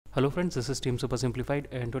Hello friends, this is Team SuperSimplified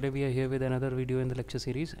and today we are here with another video in the lecture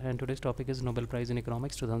series, and today's topic is Nobel Prize in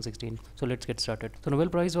Economics 2016. So let's get started. The Nobel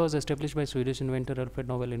Prize was established by Swedish inventor Alfred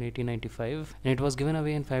Nobel in 1895 and it was given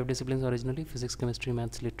away in 5 disciplines originally: physics, chemistry,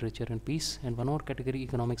 maths, literature and peace, and one more category,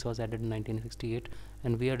 economics, was added in 1968,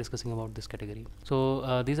 and we are discussing about this category.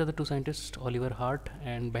 So these are the two scientists, Oliver Hart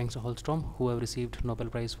and Banks Holstrom, who have received Nobel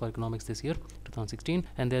Prize for Economics this year 2016,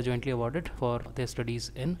 and they are jointly awarded for their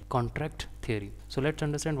studies in contract theory. So let's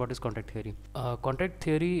understand what is contract theory. Contract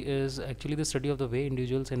theory is actually the study of the way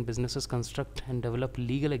individuals and businesses construct and develop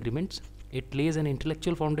legal agreements. It lays an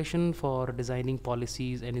intellectual foundation for designing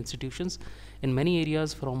policies and institutions in many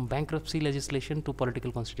areas, from bankruptcy legislation to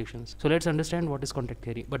political constitutions. So let's understand what is contract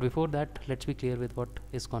theory. But before that, let's be clear with what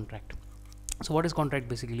is contract. So what is contract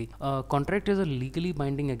basically? Contract is a legally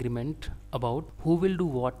binding agreement about who will do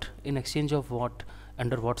what in exchange of what,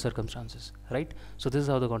 under what circumstances, right? So this is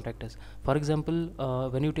how the contract is. For example,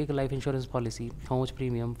 when you take a life insurance policy, how much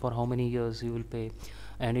premium for how many years you will pay,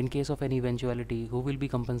 and in case of any eventuality, who will be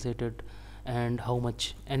compensated and how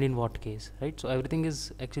much and in what case, right? So everything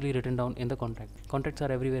is actually written down in the contract. Contracts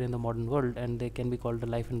are everywhere in the modern world, and they can be called the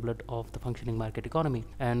life and blood of the functioning market economy.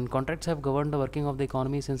 And contracts have governed the working of the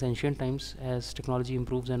economy since ancient times. As technology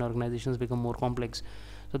improves and organizations become more complex,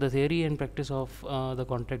 so the theory and practice of the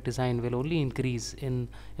contract design will only increase in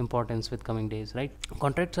importance with coming days, right?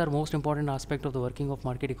 Contracts are most important aspect of the working of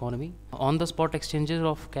market economy. On the spot exchanges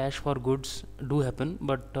of cash for goods do happen,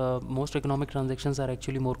 but most economic transactions are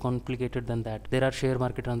actually more complicated than that. There are share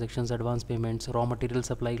market transactions, advance payments, raw material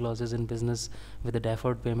supply clauses in business with a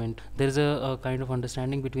deferred payment. There is a kind of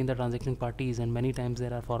understanding between the transacting parties, and many times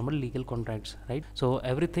there are formal legal contracts, right? So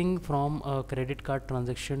everything from a credit card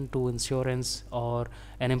transaction to insurance, or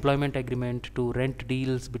an employment agreement, to rent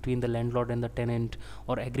deals between the landlord and the tenant,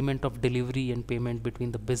 or agreement of delivery and payment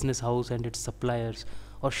between the business house and its suppliers,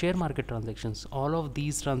 or share market transactions. All of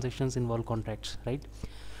these transactions involve contracts, right?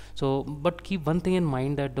 So, but keep one thing in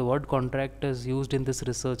mind, that the word contract is used in this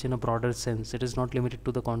research in a broader sense. It is not limited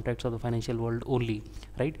to the contracts of the financial world only,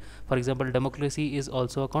 right? For example, democracy is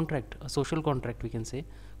also a contract, a social contract, we can say,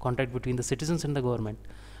 contract between the citizens and the government.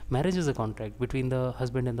 Marriage is a contract between the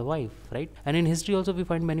husband and the wife, right? And in history also we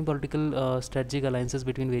find many political strategic alliances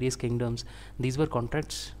between various kingdoms. These were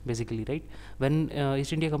contracts basically, right? When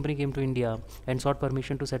East India Company came to India and sought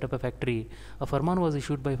permission to set up a factory, a farman was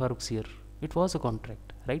issued by Farooq Sir. It was a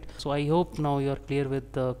contract, right? So I hope now you are clear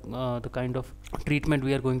with the kind of treatment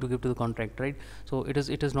we are going to give to the contract, right? So it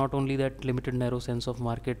is not only that limited narrow sense of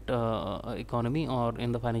market economy or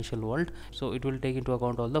in the financial world. So it will take into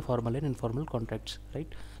account all the formal and informal contracts,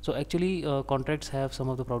 right? So actually contracts have some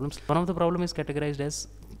of the problems. One of the problem is categorized as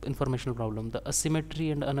informational problem, the asymmetry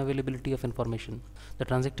and unavailability of information. The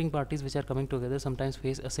transacting parties which are coming together sometimes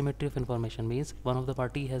face asymmetry of information, means one of the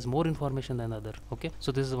party has more information than the other, okay?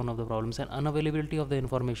 So this is one of the problems. And unavailability of the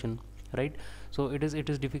information, right? So it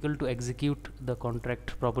is difficult to execute the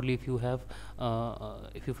contract properly if you have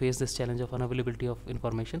if you face this challenge of unavailability of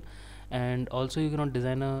information, and also you cannot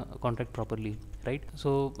design a contract properly, right?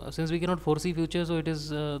 So since we cannot foresee future, so it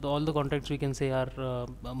is all the contracts we can say are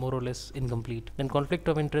more or less incomplete. Then conflict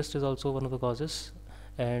of interest is also one of the causes,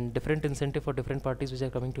 and different incentive for different parties which are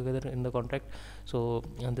coming together in the contract. So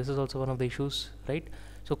and this is also one of the issues, right?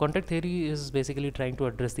 So contract theory is basically trying to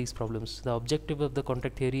address these problems. The objective of the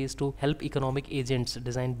contract theory is to help economic agents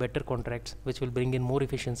design better contracts which will bring in more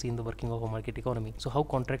efficiency in the working of a market economy. So how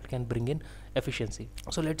contract can bring in efficiency?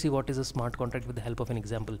 So let's see what is a smart contract with the help of an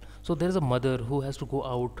example. So there is a mother who has to go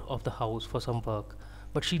out of the house for some work,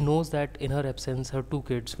 but she knows that in her absence her 2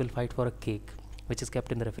 kids will fight for a cake which is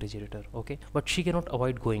kept in the refrigerator, okay? But she cannot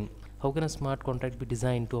avoid going. How can a smart contract be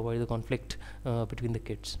designed to avoid the conflict between the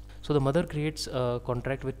kids? So the mother creates a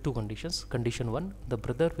contract with 2 conditions. Condition 1, the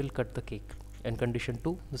brother will cut the cake, and condition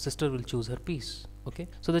 2, the sister will choose her piece, okay?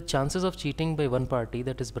 So the chances of cheating by one party,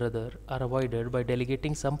 that is brother, are avoided by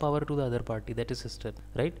delegating some power to the other party, that is sister,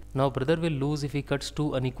 right? Now brother will lose if he cuts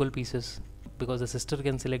 2 unequal pieces, because the sister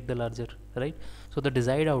can select the larger, right? So the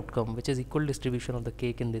desired outcome, which is equal distribution of the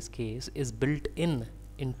cake in this case, is built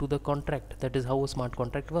into the contract. That is how a smart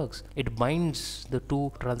contract works. It binds the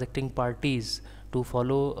 2 transacting parties to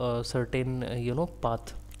follow a certain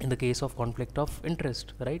path in the case of conflict of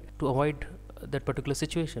interest, right? To avoid that particular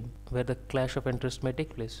situation where the clash of interest may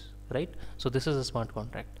take place, right? So this is a smart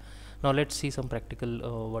contract. Now let's see some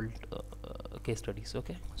practical world case studies,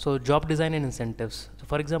 okay? So job design and incentives. So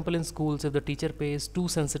for example, in schools, if the teacher pay is too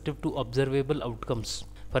sensitive to observable outcomes,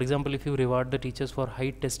 for example, if you reward the teachers for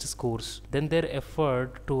high test scores, then their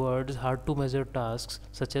effort towards hard to measure tasks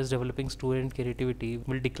such as developing student creativity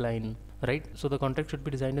will decline, right? So the contract should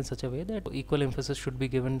be designed in such a way that equal emphasis should be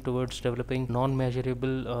given towards developing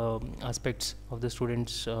non-measurable aspects of the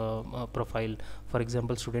student's profile. For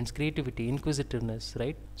example, students' creativity, inquisitiveness,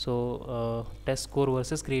 right? So test score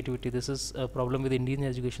versus creativity, this is a problem with Indian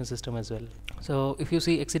education system as well. So if you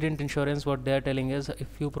see accident insurance, what they are telling is, if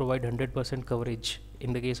you provide 100% coverage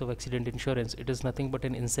in the case of accident insurance, it is nothing but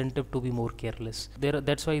an incentive to be more careless.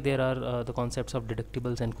 That's why there are the concepts of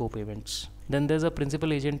deductibles and co-payments. Then there's a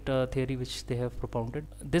principal agent theory which they have propounded.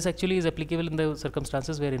 This actually is applicable in the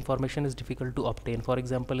circumstances where information is difficult to obtain. For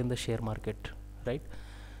example, in the share market, right?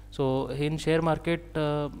 So in share market,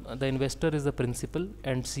 the investor is the principal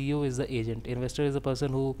and CEO is the agent. Investor is the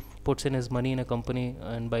person who puts in his money in a company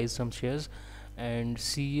and buys some shares, and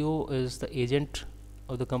CEO is the agent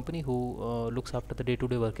of the company who looks after the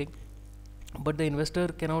day-to-day working. But the investor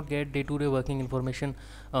cannot get day-to-day working information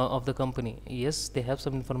of the company. Yes, they have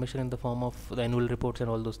some information in the form of the annual reports and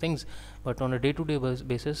all those things, but on a day-to-day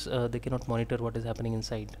basis, they cannot monitor what is happening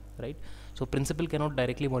inside, right? So principal cannot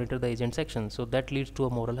directly monitor the agent's action, so that leads to a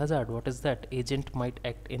moral hazard. What is that? Agent might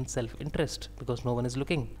act in self-interest because no one is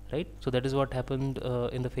looking, right? So that is what happened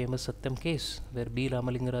in the famous Satyam case, where B.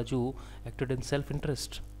 Ramalinga Raju acted in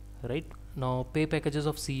self-interest, right? Now, pay packages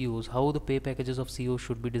of CEOs. How the pay packages of CEOs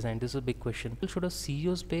should be designed? This is a big question. Should a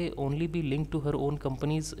CEO's pay only be linked to her own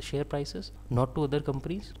company's share prices, not to other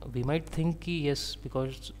companies? We might think yes,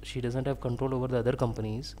 because she doesn't have control over the other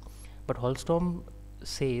companies, but Holstrom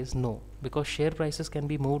says no, because share prices can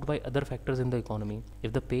be moved by other factors in the economy.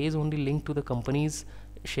 If the pay is only linked to the company's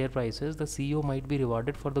share prices, the CEO might be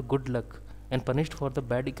rewarded for the good luck and punished for the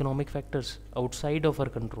bad economic factors outside of her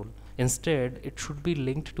control. Instead, it should be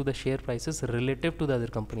linked to the share prices relative to the other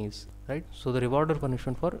companies, right? So the reward or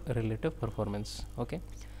punishment for relative performance. Okay.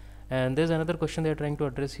 And there's another question they're trying to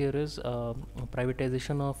address here is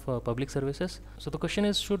privatization of public services. So the question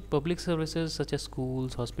is, should public services such as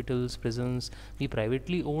schools, hospitals, prisons be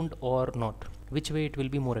privately owned or not? Which way it will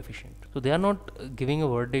be more efficient? So they are not giving a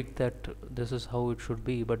verdict that this is how it should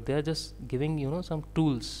be, but they are just giving some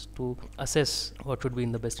tools to assess what should be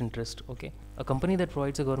in the best interest. Okay, a company that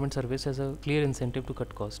provides a government service has a clear incentive to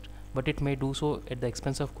cut cost, but it may do so at the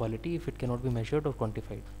expense of quality if it cannot be measured or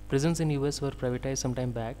quantified. Prisons in US were privatized some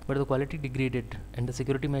time back, but the quality degraded and the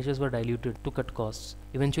security measures were diluted to cut costs.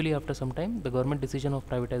 Eventually, after some time, the government decision of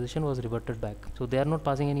privatization was reverted back. So they are not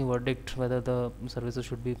passing any verdict whether the services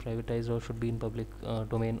should be privatized or should be in public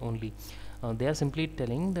domain only. They are simply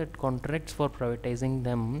telling that contracts for privatizing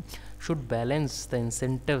them should balance the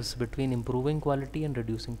incentives between improving quality and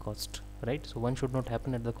reducing cost, right? So one should not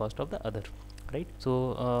happen at the cost of the other, right?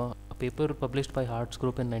 So a paper published by Hart's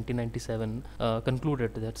Group in 1997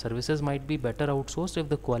 concluded that services might be better outsourced if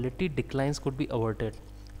the quality declines could be averted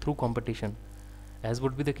through competition, as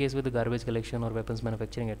would be the case with the garbage collection or weapons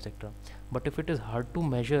manufacturing, etc. But if it is hard to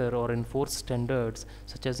measure or enforce standards,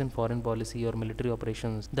 such as in foreign policy or military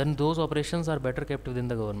operations, then those operations are better kept within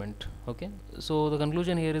the government. Okay, so the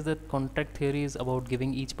conclusion here is that contract theory is about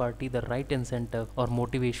giving each party the right incentive or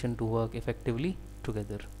motivation to work effectively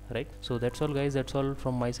together, right? So that's all, guys. That's all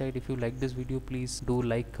from my side. If you like this video, please do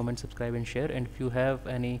like, comment, subscribe and share, and if you have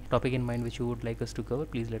any topic in mind which you would like us to cover,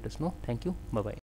 please let us know. Thank you. Bye bye.